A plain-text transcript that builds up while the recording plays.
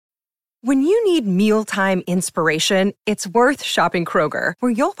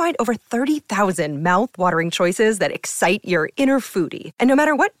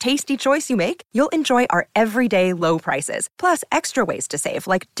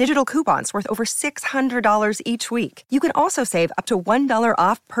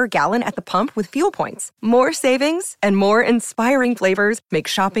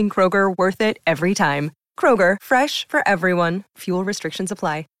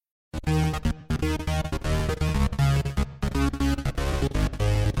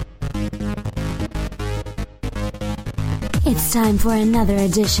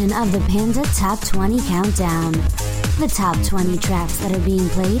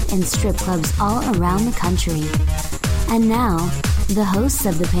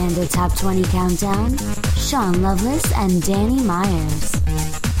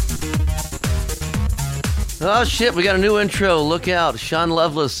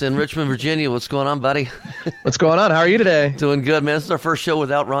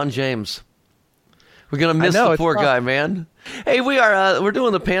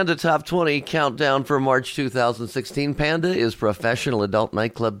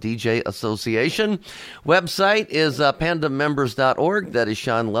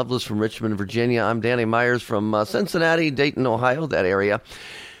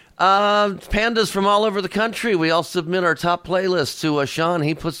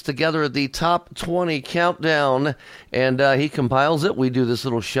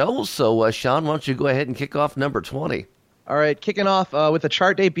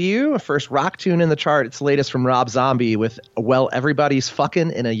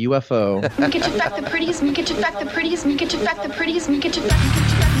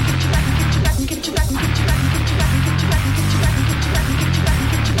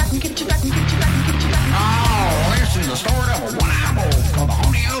Oh, this is the story of a one-eyed wolf called the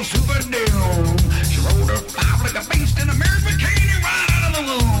Honey-O Super Doom. She rolled her five like a beast in a mirror bikini right out of the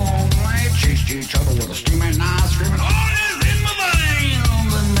womb. They chased each other with a steaming knife, screaming, "Oh, it's in my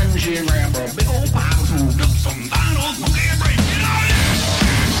veins!" And then she grabbed a big old pile and took some fine old monkey brains.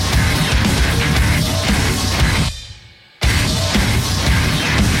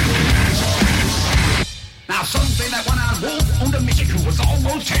 Now some say that one-eyed wolf owned a midget who was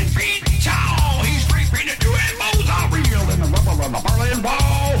almost 10 feet tall. He's straight-painted two elbows all real in the rubber of the Berlin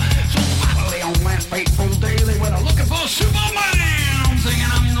Wall. So finally on that fateful day they went looking for Superman, singing,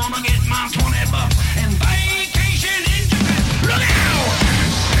 "I'm gonna get my 20 bucks and vacation in Japan. Look out!"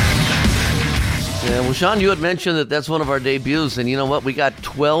 Yeah, well, Sean, you had mentioned that that's one of our debuts, and you know what? We got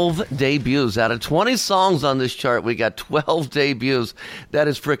 12 debuts. Out of 20 songs on this chart, we got 12 debuts. That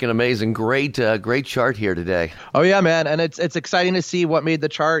is freaking amazing. Great chart here today. Oh, yeah, man, and it's exciting to see what made the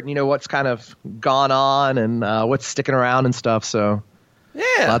chart, you know, what's kind of gone on and what's sticking around and stuff, so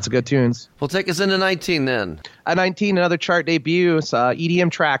yeah. Lots of good tunes. Well, take us into 19 then. At 19, another chart debut. It's an EDM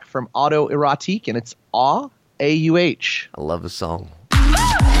track from Auto Erotique, and it's Aw, A-U-H. I love the song.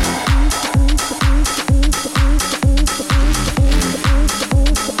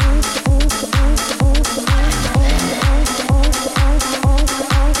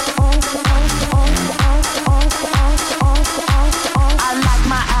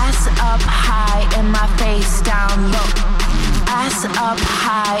 Up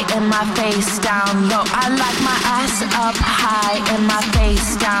high and my face down low. I like my ass up high and my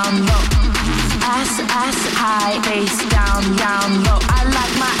face down low. Ass high, face down low. I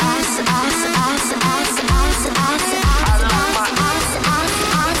like my ass. I like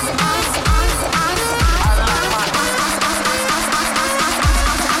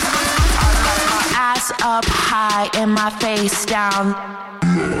my ass up high and my face down.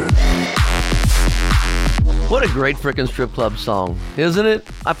 What a great frickin' strip club song, isn't it?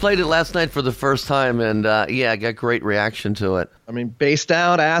 I played it last night for the first time, and I got great reaction to it. I mean, bass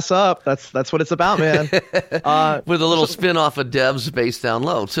down, ass up. That's what it's about, man. With a little spin off of Dev's bass down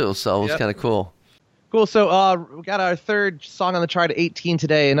low, too, so it's kind of cool. Cool. So we got our third song on the chart at 18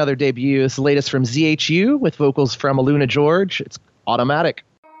 today, another debut. It's the latest from ZHU with vocals from Aluna George. It's Automatic.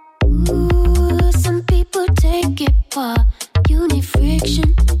 Ooh, some people take it for uni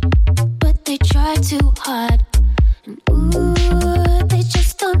friction, but they try too hard. And ooh, they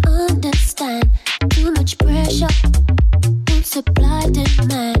just don't understand. Too much pressure, won't supply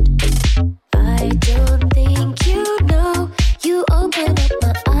demand. I don't think you know. You open up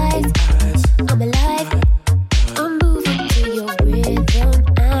my eyes. I'm alive. I'm moving to your rhythm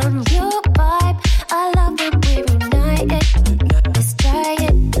and your vibe. I love when we reunite it. Let's try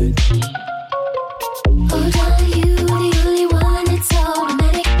it. Hold on, you the only one. It's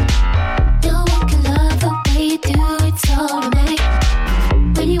automatic. No one can love the way you do. It's automatic.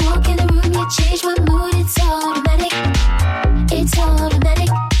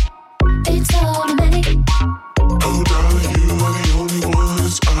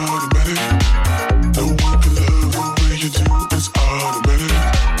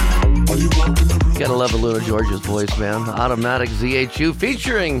 love Aluna George's voice, man. Automatic ZHU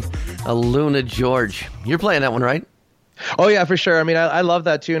featuring Aluna George. You're playing that one, right? Oh, yeah, for sure. I mean, I love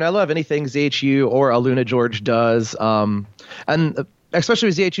that tune. I love anything ZHU or Aluna George does. And especially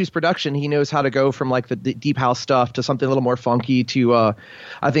with ZHU's production, he knows how to go from like the deep house stuff to something a little more funky to,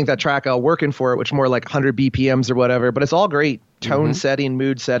 I think that track Working For It, which more like 100 BPMs or whatever. But it's all great tone setting,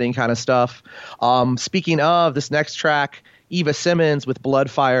 mood setting kind of stuff. Speaking of this next track, Eva Simmons with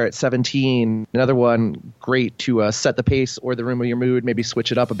Bloodfire at 17. Another one great to set the pace or the room of your mood, maybe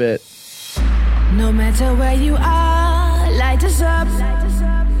switch it up a bit. No matter where you are, light us up.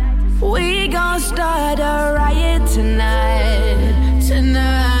 We gon' start a riot tonight,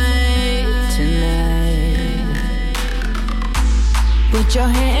 tonight, tonight. Put your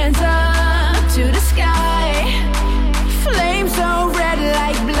hands up to the sky. Flames so red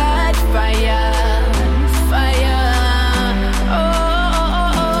like blood fire, fire. Oh,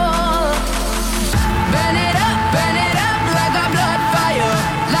 oh, oh. Burn it up like a blood fire.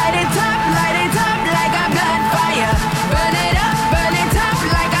 Light it up like a blood fire. Burn it up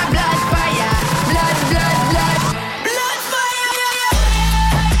like a blood fire. Blood, blood, blood, blood fire.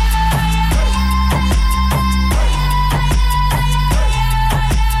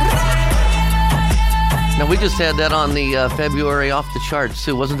 Now, we just had that on the February Off the Charts,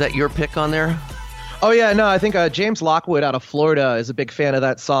 too. Wasn't that your pick on there? Oh, yeah, no, I think James Lockwood out of Florida is a big fan of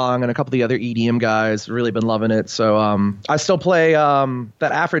that song, and a couple of the other EDM guys really been loving it. So I still play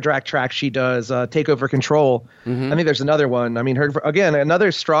that Afrodrac track she does, Take Over Control. I think there's another one. I mean, again,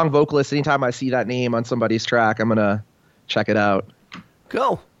 another strong vocalist. Anytime I see that name on somebody's track, I'm going to check it out.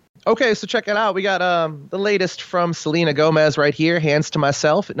 Go. Okay, so check it out. We got the latest from Selena Gomez right here, Hands to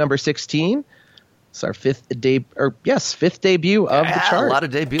Myself at number 16. It's our fifth debut of the chart. A lot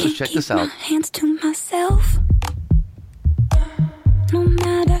of debuts. Check this out. Hands to myself. No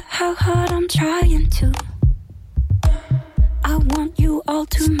matter how hard I'm trying to, I want you all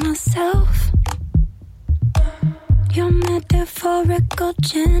to myself. Your metaphorical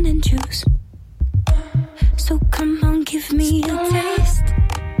gin and juice. So come on, give me a taste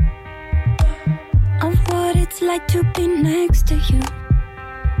of what it's like to be next to you.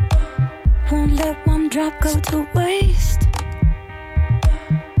 Won't let one drop go to waste.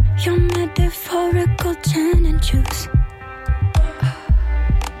 Your metaphorical gin and juice.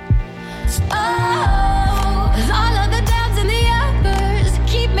 Oh, all of the downs and the uppers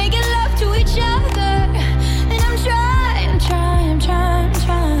keep making love to each other. And I'm trying.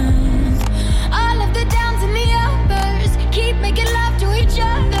 All of the downs and the uppers keep making love to each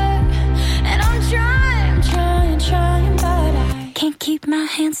other. And I'm trying, but I can't keep my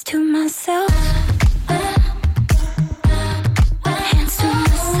hands to myself. Hands to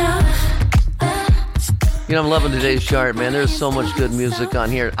myself. You know, I'm loving today's chart, man. There's so much good music on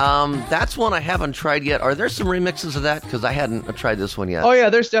here. That's one I haven't tried yet. Are there some remixes of that? Because I hadn't tried this one yet. Oh, yeah,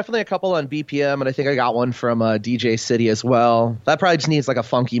 there's definitely a couple on BPM, and I think I got one from DJ City as well. That probably just needs like a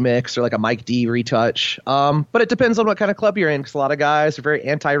funky mix or like a Mike D retouch. But it depends on what kind of club you're in, because a lot of guys are very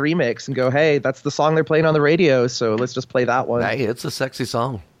anti-remix and go, hey, that's the song they're playing on the radio, so let's just play that one. Hey, it's a sexy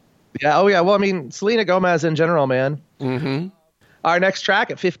song. Yeah, oh, yeah. Well, I mean, Selena Gomez in general, man. Mm-hmm. Our next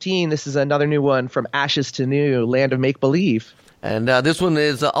track at 15, this is another new one from Ashes to New, Land of Make Believe. And this one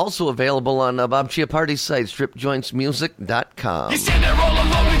is also available on Bob Chiappardi's site, stripjointsmusic.com. You stand there all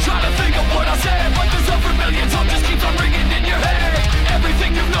alone and try to think of what I said, but there's over millions, so just keeps on ringing in your head.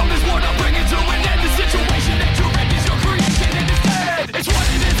 Everything you've known is what I'm bringing to an end. The situation that you're in is your creation and it's dead. It's what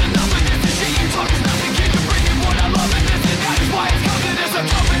it is and nothing is the shit you talk is nothing. Keep it bringing what I love and this and that is why it's coming. It's a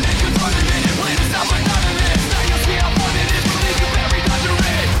coming and confronting it and playing to stop but none of this. Now you'll see how fun it is. Believe you buried under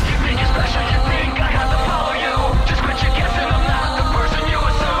it. You think it's special, you think I have to follow you. Just quit your guessing, I'm not the person you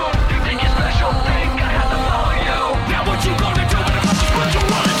assume. You think it's special, think I have to follow you. Now what you gonna do when it comes to what you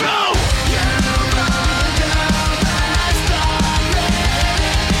wanna do? You run down past the lady.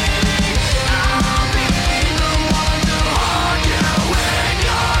 I'll be the one to haunt you in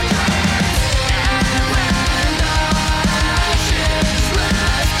your dreams. And when the ashes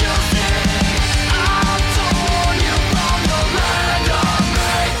rest, you'll see I'll torn you from the land of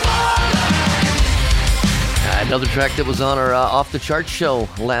make believe. Another track that was on our Off the Chart show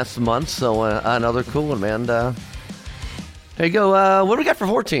last month, so another cool one, man. There you go. What do we got for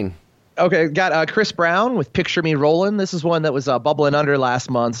 14? Okay, got Chris Brown with Picture Me Rollin'. This is one that was bubbling under last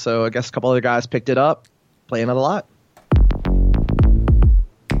month, so I guess a couple other guys picked it up. Playing it a lot.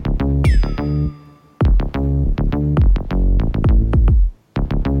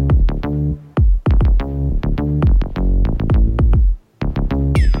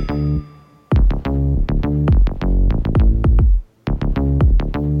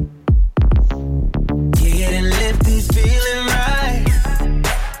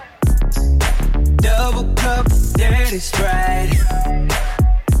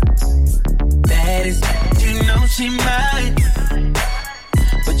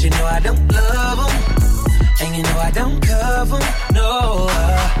 But you know I don't love them, and you know I don't cover them, no.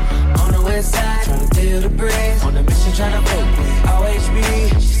 On the west side, trying to feel the breeze. On the mission, trying to vote with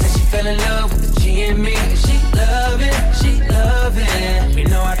OHB. She said she fell in love with the G and me. She love it. You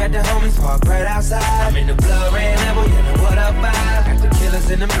know I got the homies parked right outside. I'm in the blood red level, you know what up vibe. Got the killers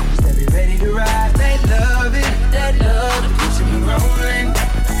in the movies, they be ready to ride. They love the picture me rolling.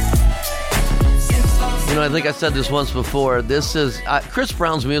 You know, I think I said this once before. This is Chris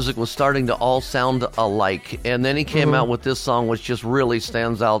Brown's music was starting to all sound alike, and then he came out with this song, which just really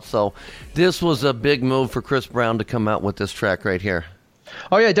stands out. So this was a big move for Chris Brown to come out with this track right here.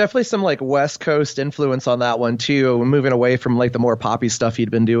 Oh yeah, definitely some like West Coast influence on that one too. Moving away from like the more poppy stuff he'd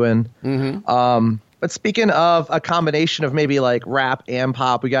been doing. But speaking of a combination of maybe like rap and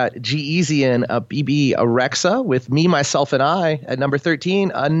pop, we got G-Eazy and BB Rexa with Me, Myself, and I at number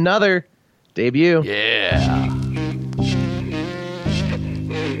 13. Another debut. Yeah.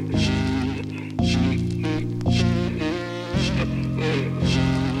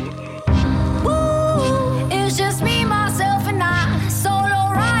 Woo, it's just me, myself, and I.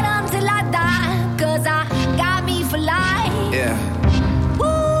 Solo ride until I die. 'Cause I got me for life. Yeah.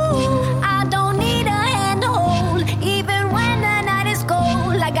 Woo, I don't need a hand to hold. Even when the night is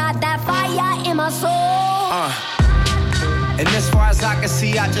cold, I got that fire in my soul. And as far as I can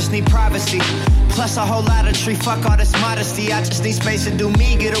see, I just need privacy. Plus a whole lot of tree, fuck all this modesty. I just need space to do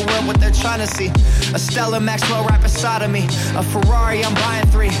me, get away what they're trying to see. A Stella Maxwell right beside of me. A Ferrari, I'm buying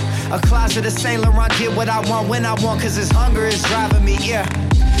 3. A closet of Saint Laurent, get what I want when I want, 'cause this hunger is driving me, yeah.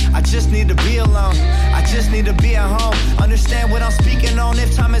 I just need to be alone. I just need to be at home. Understand what I'm speaking on.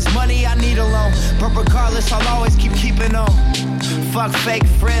 If time is money, I need a loan. But regardless, I'll always keeping on. Fuck fake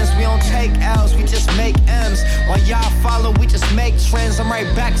friends, we don't take L's, we just make M's. While y'all follow, we just make trends. I'm right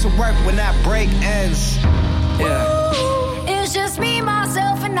back to work when that break ends. Yeah. Ooh, it's just me,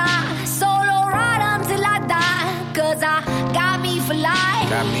 myself, and I. Solo ride until I die. 'Cause I got me for life.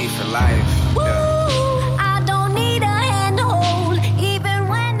 Got me for life. Ooh, I don't need a hand to hold. Even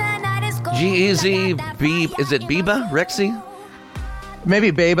when the night is cold. G-Eazy, is it Biba Rexy?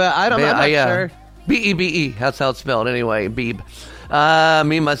 Maybe Beba. I'm not sure. B-E-B-E. That's how it's spelled anyway. Beeb.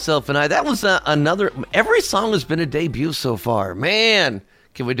 Me, Myself, and I. That was another. Every song has been a debut so far. Man,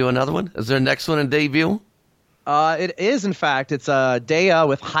 can we do another one? Is there a next one in debut? It is, in fact. It's Daya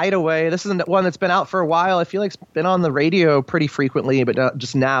with Hideaway. This is one that's been out for a while. I feel like it's been on the radio pretty frequently, but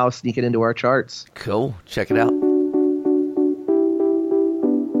just now sneaking into our charts. Cool. Check it out.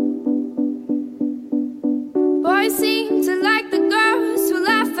 Boys seem to like the girls who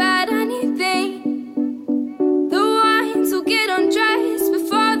laugh at anything. To get undressed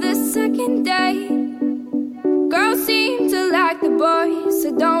before the second day. Girls seem to like the boys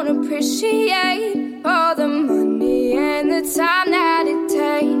who don't appreciate all the money and the time that it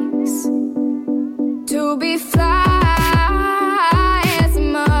takes to be fly as a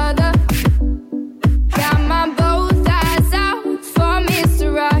mother. Got my both eyes out for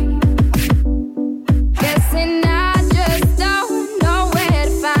Mr. Right. Guessing I just don't know where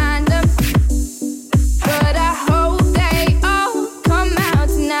to find them. But I hope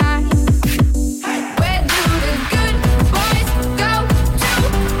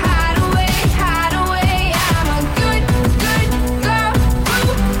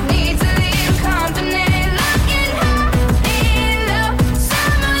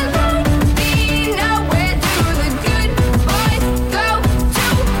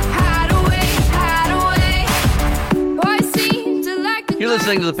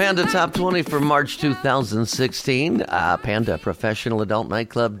listening to the Panda Top 20 for March 2016. Panda Professional Adult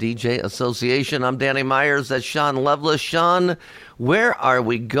Nightclub DJ Association. I'm Danny Myers. That's Sean Loveless. Sean, where are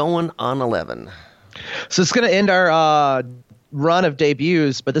we going on 11? So it's going to end our run of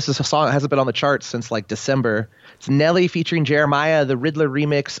debuts, but this is a song that hasn't been on the charts since like December. It's Nelly featuring Jeremiah, the Riddler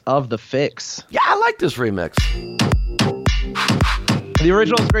remix of The Fix. Yeah, I like this remix. The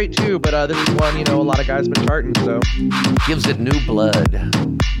original's great too, but this is one, a lot of guys been charting, so. Gives it new blood.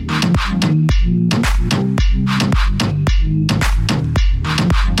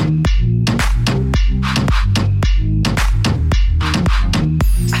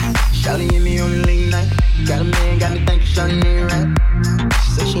 Shawty in me on the late night. Got a man, got me thinking Shawty ain't right.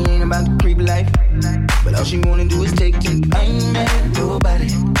 She said she ain't about the creepy life, but all she wanna do is take. I ain't mad at nobody.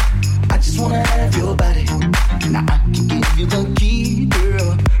 I just wanna have your body. Now I can give you the key,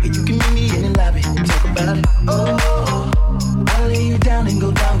 girl, and you can meet me in the lobby. Talk about it. Oh, I'll lay you down and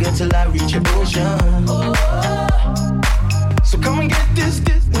go down, girl, till I reach your ocean. Oh, so come and get this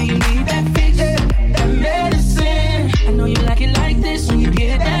when you need that fix, that medicine. I know you like it like this when you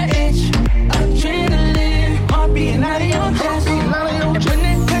get that itch. Adrenaline, heart beating out of your chest, and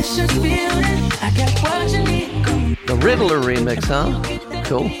putting that Riddler remix, huh?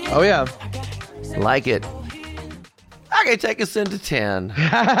 Cool. Oh, yeah. Like it. Okay, take us into 10.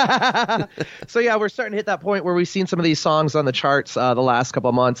 So, yeah, we're starting to hit that point where we've seen some of these songs on the charts the last couple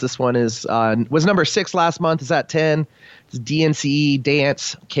of months. This one was number 6 last month. Is at 10. It's DNCE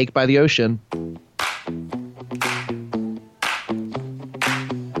Dance, Cake by the Ocean.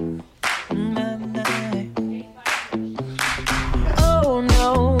 Oh,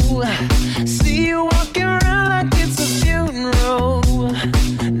 no. See you walking around like it's a funeral.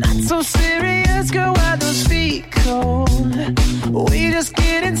 Not so serious, girl, why those feet cold? We just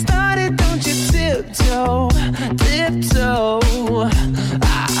getting started, don't you tiptoe.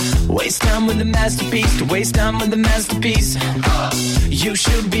 Waste time with the masterpiece, to waste time with the masterpiece. You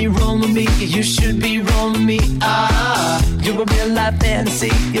should be rolling me, you should be rolling me. You're a real life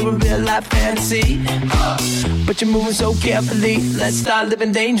fantasy, you're a real life fantasy. But you're moving so carefully, let's start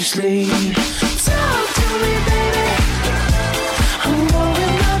living dangerously. Talk to me, baby. I'm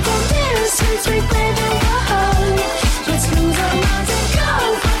going up on this, sweet baby. Whoa. Let's lose our minds and go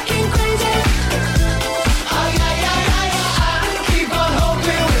fucking crazy. Oh yeah, yeah, yeah, yeah. Keep on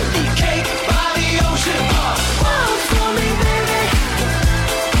hoping with the cake by the ocean. Walk for me, baby.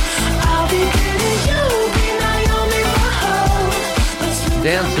 I'll be giving you, be Naomi. Whoa.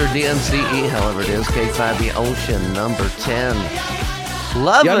 Dancer DNCE, however it is, Cake by the Ocean, number 10.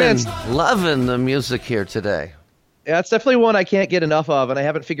 Loving the music here today. Yeah, it's definitely one I can't get enough of, and I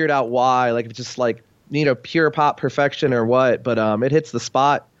haven't figured out why. Like, it's just like, pure pop perfection or what, but it hits the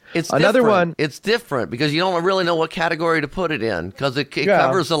spot. It's another different. one. It's different because you don't really know what category to put it in because it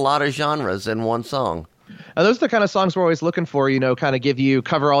covers a lot of genres in one song. And those are the kind of songs we're always looking for, kind of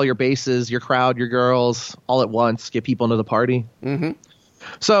cover all your bases, your crowd, your girls, all at once, get people into the party. Mm-hmm.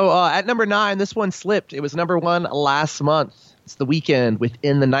 So at number 9, this one slipped. It was number 1 last month. It's The Weeknd,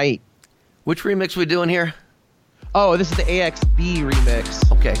 Within the Night. Which remix we doing here? Oh, this is the AXB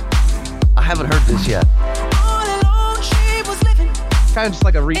remix. Okay. I haven't heard this yet. Kind of just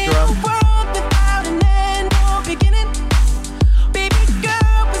like a redrum.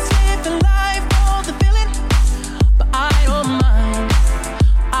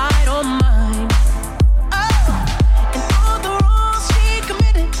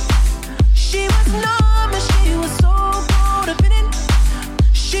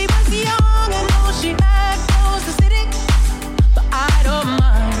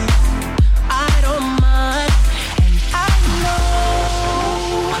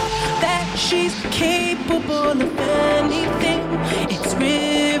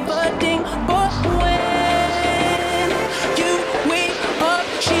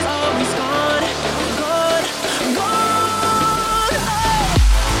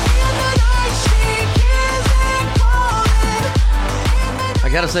 I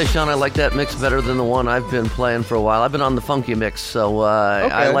gotta say, Sean, I like that mix better than the one I've been playing for a while. I've been on the funky mix, so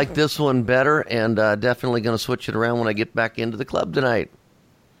I like this one better, and definitely going to switch it around when I get back into the club tonight.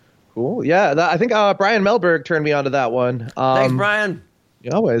 Cool. Yeah, I think Brian Melberg turned me on to that one. Thanks, Brian.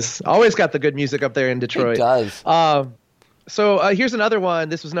 You always got the good music up there in Detroit. He does. So here's another one.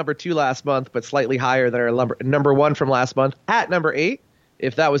 This was number 2 last month, but slightly higher than our number 1 from last month. At number 8,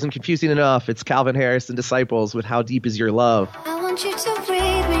 if that wasn't confusing enough, it's Calvin Harris and Disciples with How Deep Is Your Love. I want you to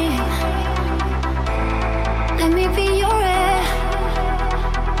breathe me. Let me be your air.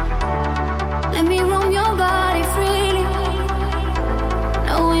 Let me roam your body freely.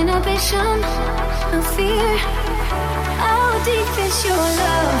 No inhibition, no fear. How deep is your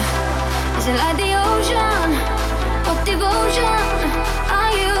love? Is it like the ocean? What devotion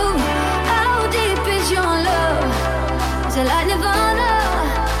are you? How deep is your love? Is it like Nirvana?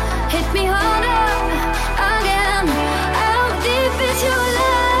 Hit me harder again. How deep is your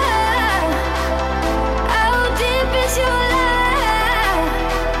love? How deep is your love?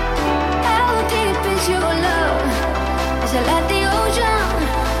 How deep is your love? Is it like the ocean?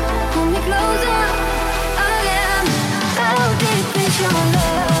 Pull me closer again. How deep is your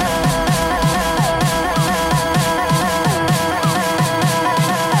love?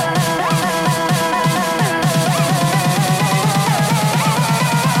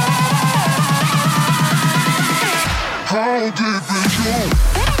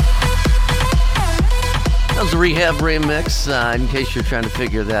 That was a Rehab remix, in case you're trying to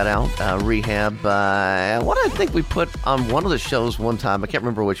figure that out. Rehab, what I think we put on one of the shows one time, I can't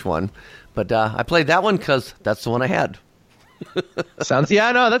remember which one, but I played that one because that's the one I had.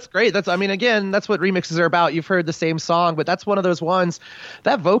 That's great. Again, that's what remixes are about. You've heard the same song, but that's one of those ones,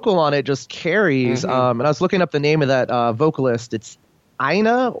 that vocal on it just carries. Mm-hmm. And I was looking up the name of that vocalist. It's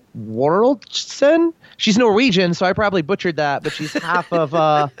Ina Worldsen. She's Norwegian, so I probably butchered that, but she's half of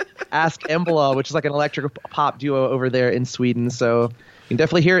Ask Embla, which is like an electric pop duo over there in Sweden. So you can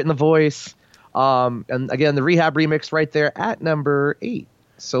definitely hear it in the voice. And again, the Rehab remix right there at number 8.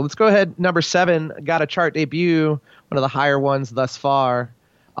 So let's go ahead. Number 7 got a chart debut, one of the higher ones thus far.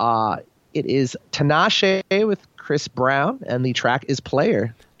 It is Tinashe with Chris Brown, and the track is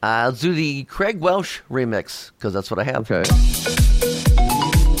Player. I'll do the Craig Welsh remix, because that's what I have. Okay.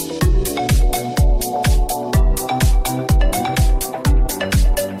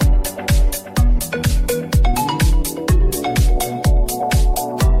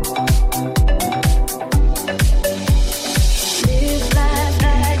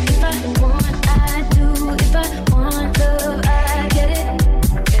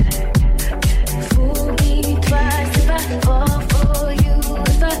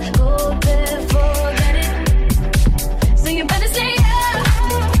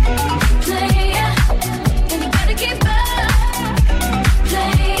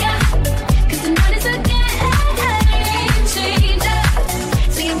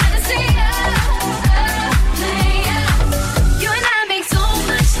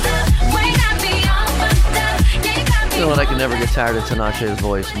 Tired of Tinashe's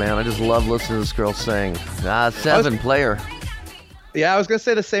voice, man. I just love listening to this girl sing. 7 Player. Yeah, I was gonna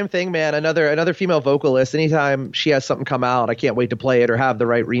say the same thing, man. Another female vocalist. Anytime she has something come out, I can't wait to play it or have the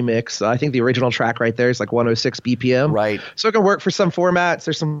right remix. I think the original track right there is like 106 BPM. Right. So it can work for some formats.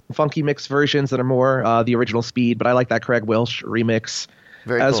 There's some funky mix versions that are more the original speed, but I like that Craig Welsh remix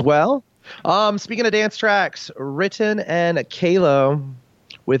as well. Speaking of dance tracks, Ritten and Kalo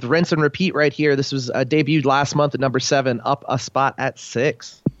with Rinse and Repeat right here. This was debuted last month at number 7, up a spot at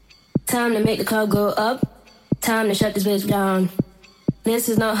 6. Time to make the club go up. Time to shut this bitch down. This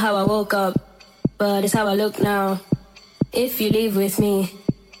is not how I woke up, but it's how I look now. If you leave with me,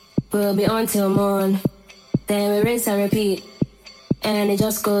 we'll be on till morn. Then we rinse and repeat, and it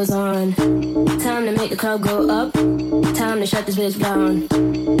just goes on. Time to make the club go up. Time to shut this bitch down.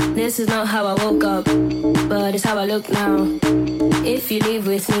 This is not how I woke up, but it's how I look now. If you leave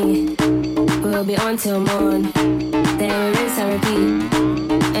with me, we'll be on till morn. Then we rinse and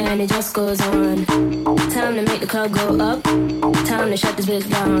repeat, and it just goes on. Time to make the club go up. Time to shut this bitch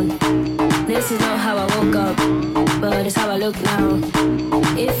down. This is not how I woke up, but it's how I look now.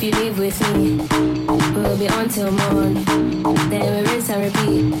 If you leave with me, we'll be on till morn. Then we rinse and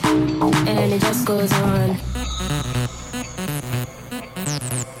repeat, and it just goes on.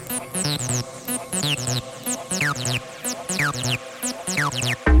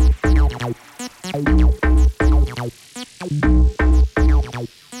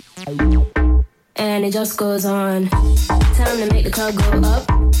 And it just goes on. Time to make the club go up.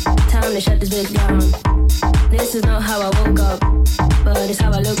 Time to shut this bitch down. This is not how I woke up, but it's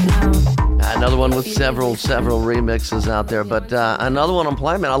how I look now. Another one with several remixes out there, but another one I'm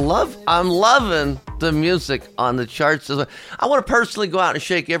playing, man. I'm loving the music on the charts. I want to personally go out and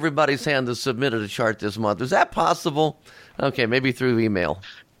shake everybody's hand that submitted a chart this month. Is that possible? Okay, maybe through email.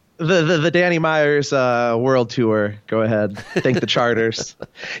 The Danny Myers world tour. Go ahead. Thank the charters.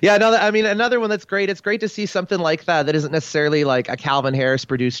 Yeah, another one that's great. It's great to see something like that isn't necessarily like a Calvin Harris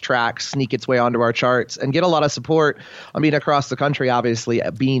produced track sneak its way onto our charts and get a lot of support. Across the country, obviously,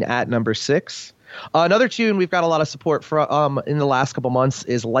 being at number 6. Another tune we've got a lot of support from in the last couple months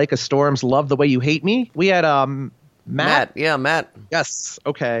is Like a Storm's Love the Way You Hate Me. We had Matt. Yeah, Matt. Yes.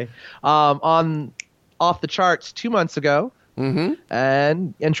 Okay. On Off the Charts 2 months ago. Mm-hmm.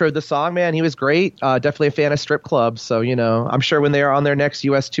 And introed the song, man. He was great. Definitely a fan of strip clubs. So, I'm sure when they are on their next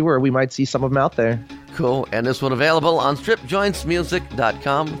U.S. tour, we might see some of them out there. Cool. And this one available on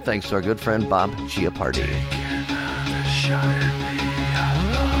stripjointsmusic.com. Thanks to our good friend Bob Chiappardi.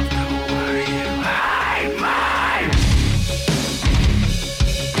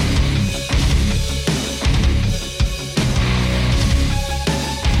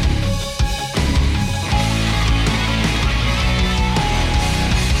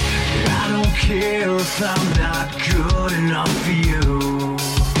 Care if I'm not good enough for you,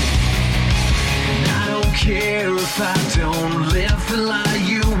 and I don't care if I don't live the life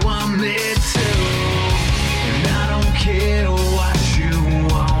you want me to, and I don't care why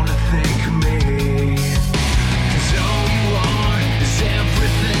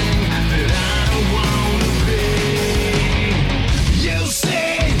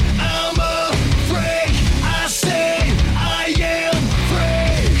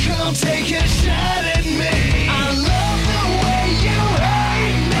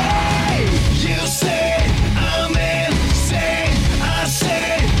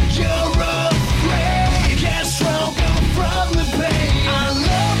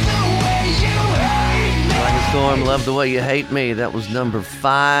Love the Way You Hate Me. That was number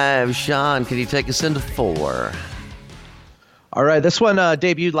 5. Sean, can you take us into 4? All right, this one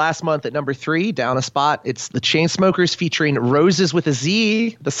debuted last month at number 3, down a spot. It's the Chainsmokers featuring Roses with a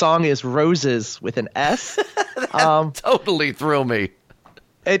Z. The song is Roses with an S. That totally threw me.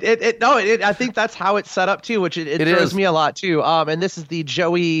 I think that's how it's set up too, which it throws me a lot too. And this is the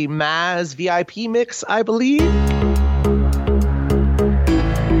Joey Maz VIP mix, I believe.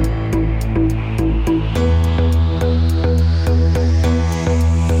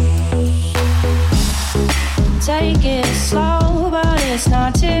 Take it slow, but it's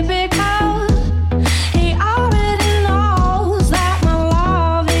not typical. He already knows that my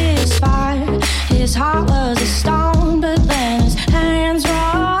love is fire. His heart was a stone, but then his hands were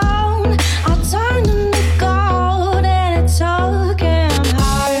on. I turned him to gold and it took him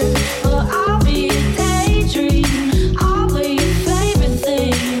higher. Well, I'll be a daydream, I'll play your favorite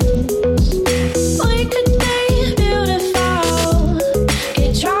things. We could be beautiful,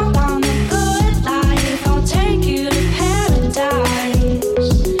 get drunk on the good life. I'll take you to paradise.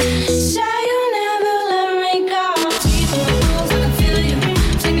 Say you'll never let me go. Teeth in the rules, I can feel you.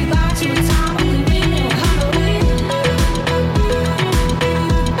 Take me back to a time when we knew how to win.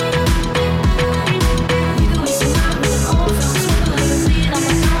 You can waste your time with an old film, swivel in the seat on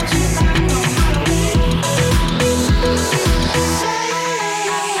the couch in the back, know how to win. Say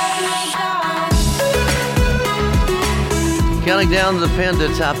you'll never let me go. Counting down the Panda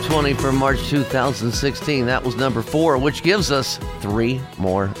Top 20 for March 2016. That was number 4, which gives us 3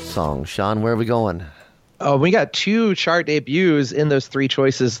 more songs. Sean, where are we going? Oh, we got 2 chart debuts in those 3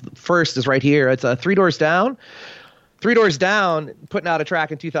 choices. First is right here. It's 3 Doors Down. 3 Doors Down, putting out a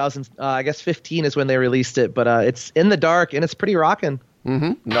track in 2015 is when they released it, but it's In the Dark, and it's pretty rocking.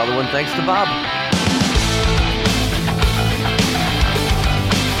 Mm-hmm. Another one thanks to Bob.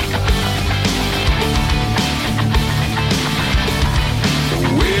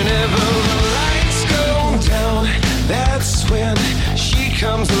 Whenever the lights go down, that's when she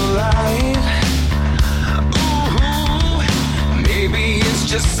comes alive. Ooh, maybe it's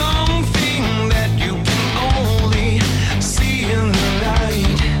just something that you can only see in the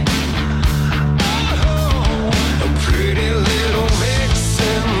light. Oh, a pretty little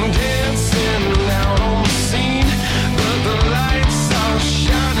vixen dancing out on the scene, but the lights are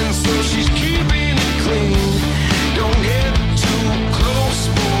shining, so she's keeping it clean. Don't get too close,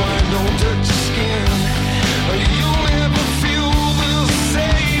 boy, don't touch your skin. You'll never feel the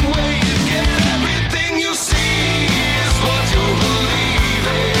same way again. Everything you see is what you believe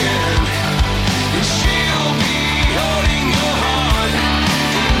in. And she'll be holding your heart.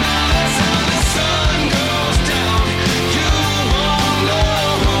 And now that's how the sun goes down. You won't know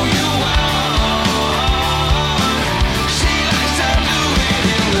who you are. She likes to do it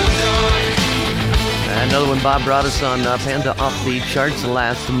in the dark. Another one Bob brought us on Panda off the charts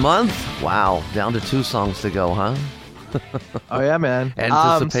last month. Wow, down to 2 songs to go, huh? Oh, yeah, man.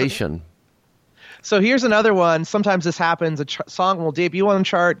 Anticipation. So here's another one. Sometimes this happens. A song will debut on the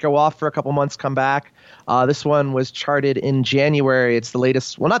chart, go off for a couple months, come back. This one was charted in January. It's the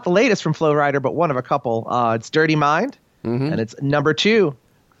latest. Well, not the latest from Flo Rida, but one of a couple. It's Dirty Mind, and it's number 2.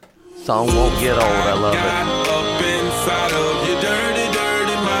 Song won't get old. I love it. Up inside of your dirty,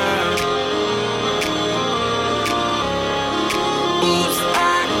 dirty mind. Oops,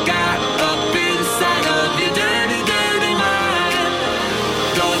 I got up inside of your dirty, dirty mind.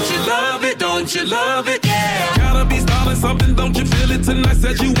 Don't you love it? Don't you love it? Yeah. Gotta be starting something, don't you feel it tonight?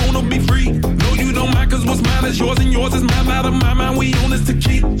 Said you wanna be free. No, you don't mind, cause what's mine is yours and yours is mine. Out of my mind, we own this to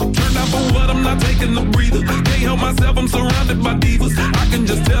keep. Turned out for what, I'm not taking the breather. Can't help myself, I'm surrounded by divas. I can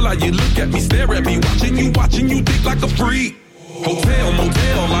just tell how you look at me, stare at me, watching you think like a freak. Hotel,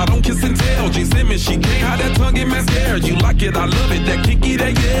 motel, I don't kiss and tell. G. Simmons, she can't hide that tongue in mascara. You like it, I love it, that kinky,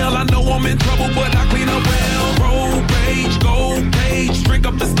 that yell. I know I'm in trouble, but I clean up well. Roll page, gold page, drink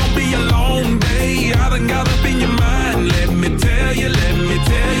up, it's gonna be a long day. I done got up in your mind, let me tell you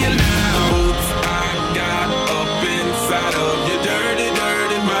now. Oops, I got up inside of your dirty,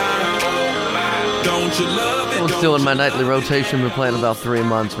 dirty mind. Don't you love it? I'm still in my nightly rotation. Been playing about 3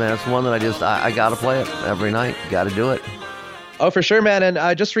 months, man. It's one that I gotta play it every night. Gotta do it. Oh, for sure, man.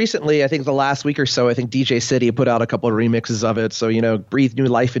 And just recently, I think the last week or so, I think DJ City put out a couple of remixes of it. So, breathe new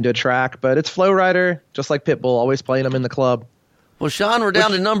life into a track. But it's Flo Rida, just like Pitbull, always playing them in the club. Well, Sean, we're down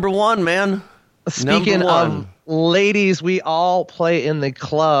to number 1, man. Speaking of ladies, we all play in the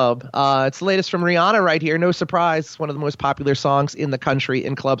club. It's the latest from Rihanna right here. No surprise. It's one of the most popular songs in the country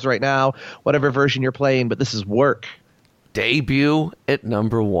in clubs right now, whatever version you're playing. But this is Work. Debut at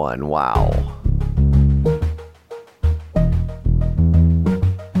number 1. Wow.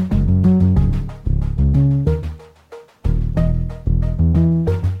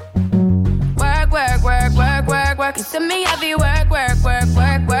 work. You see me heavy work, work, work,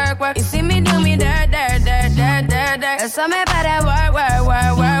 work, work, work. You see me do me dirt, dirt, dirt, dirt, dirt, dirt. There's something about that work, work,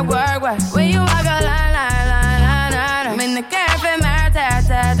 work, work, work, work. When you walk a line, line, line, line, line. I'm in the cafe, my ta,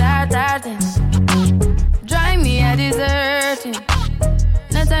 ta, ta, ta, ta. Drive me a deserting.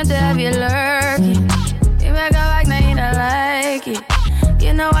 No time to have you lurking. You make a like, now you don't like it.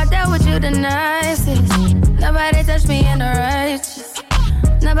 You know I dealt with you the nicest. Nobody touched me in the righteous.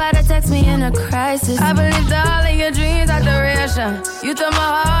 Nobody text me in a crisis. I believed all of your dreams are duration. You took my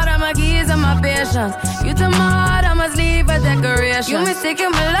heart, all my keys, and my patience. You took my heart, I must leave a decoration. You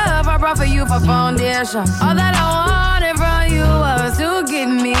mistaken my love, I brought for you for foundation. All that I wanted from you was to give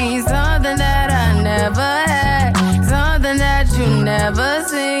me something that I never had. Something that you never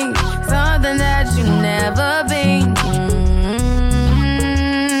seen. Something that you never been.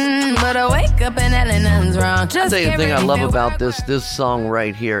 But I wake up and nothing's wrong. The thing I love about this song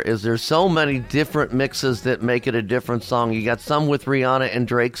right here is there's so many different mixes that make it a different song. You got some with Rihanna and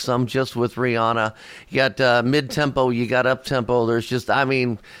Drake, some just with Rihanna. You got mid-tempo, you got up-tempo. There's just, I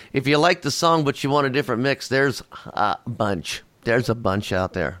mean, if you like the song but you want a different mix, there's a bunch. There's a bunch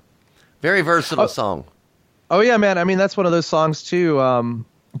out there. Very versatile song. Oh, yeah, man. I mean, that's one of those songs, too.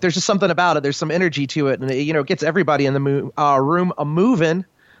 There's just something about it. There's some energy to it. And, it gets everybody in the room moving,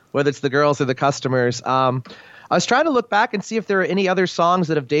 whether it's the girls or the customers. I was trying to look back and see if there are any other songs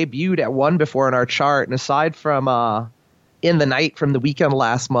that have debuted at 1 before in our chart. And aside from In the Night from the weekend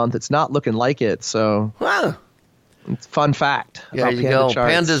last month, it's not looking like it. So, it's fun fact. Yeah, there you go.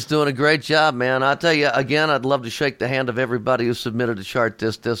 Charts. Panda's doing a great job, man. I'll tell you, again, I'd love to shake the hand of everybody who submitted a chart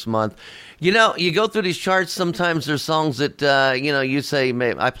this month. You know, you go through these charts, sometimes there's songs that, you say,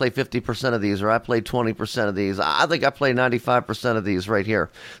 I play 50% of these, or I play 20% of these. I think I play 95% of these right here.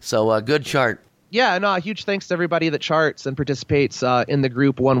 So, good chart. Yeah, no, huge thanks to everybody that charts and participates in the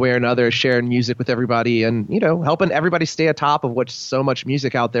group one way or another, sharing music with everybody and, helping everybody stay atop of what's so much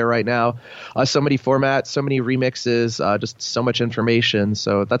music out there right now. So many formats, so many remixes, just so much information.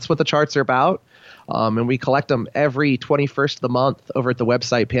 So that's what the charts are about. And we collect them every 21st of the month over at the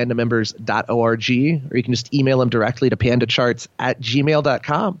website pandamembers.org, or you can just email them directly to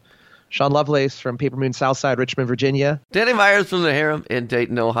pandacharts@gmail.com. Sean Lovelace from Paper Moon Southside, Richmond, Virginia. Danny Myers from the Harem in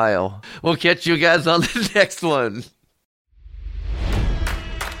Dayton, Ohio. We'll catch you guys on the next one.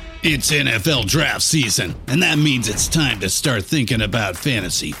 It's NFL draft season, and that means it's time to start thinking about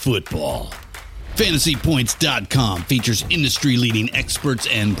fantasy football. FantasyPoints.com features industry-leading experts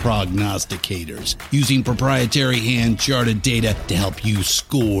and prognosticators using proprietary hand-charted data to help you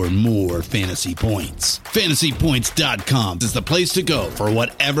score more fantasy points. FantasyPoints.com is the place to go for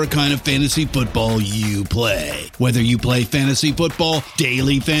whatever kind of fantasy football you play. Whether you play fantasy football,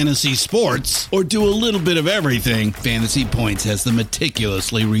 daily fantasy sports, or do a little bit of everything, Fantasy Points has the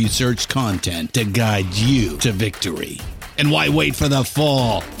meticulously researched content to guide you to victory. And why wait for the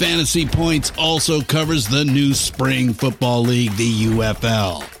fall? Fantasy Points also covers the new spring football league, the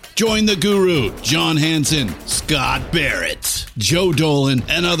UFL. Join the guru, John Hansen, Scott Barrett, Joe Dolan,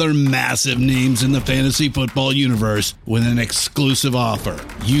 and other massive names in the fantasy football universe with an exclusive offer.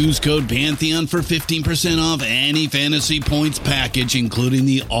 Use code Pantheon for 15% off any Fantasy Points package, including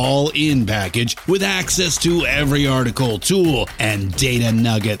the all-in package, with access to every article, tool, and data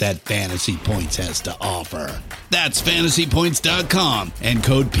nugget that Fantasy Points has to offer. That's FantasyPoints.com and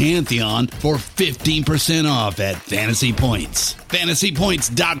code Pantheon for 15% off at Fantasy Points.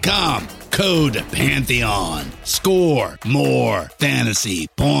 FantasyPoints.com, code Pantheon. Score more fantasy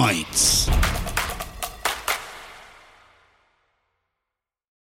points.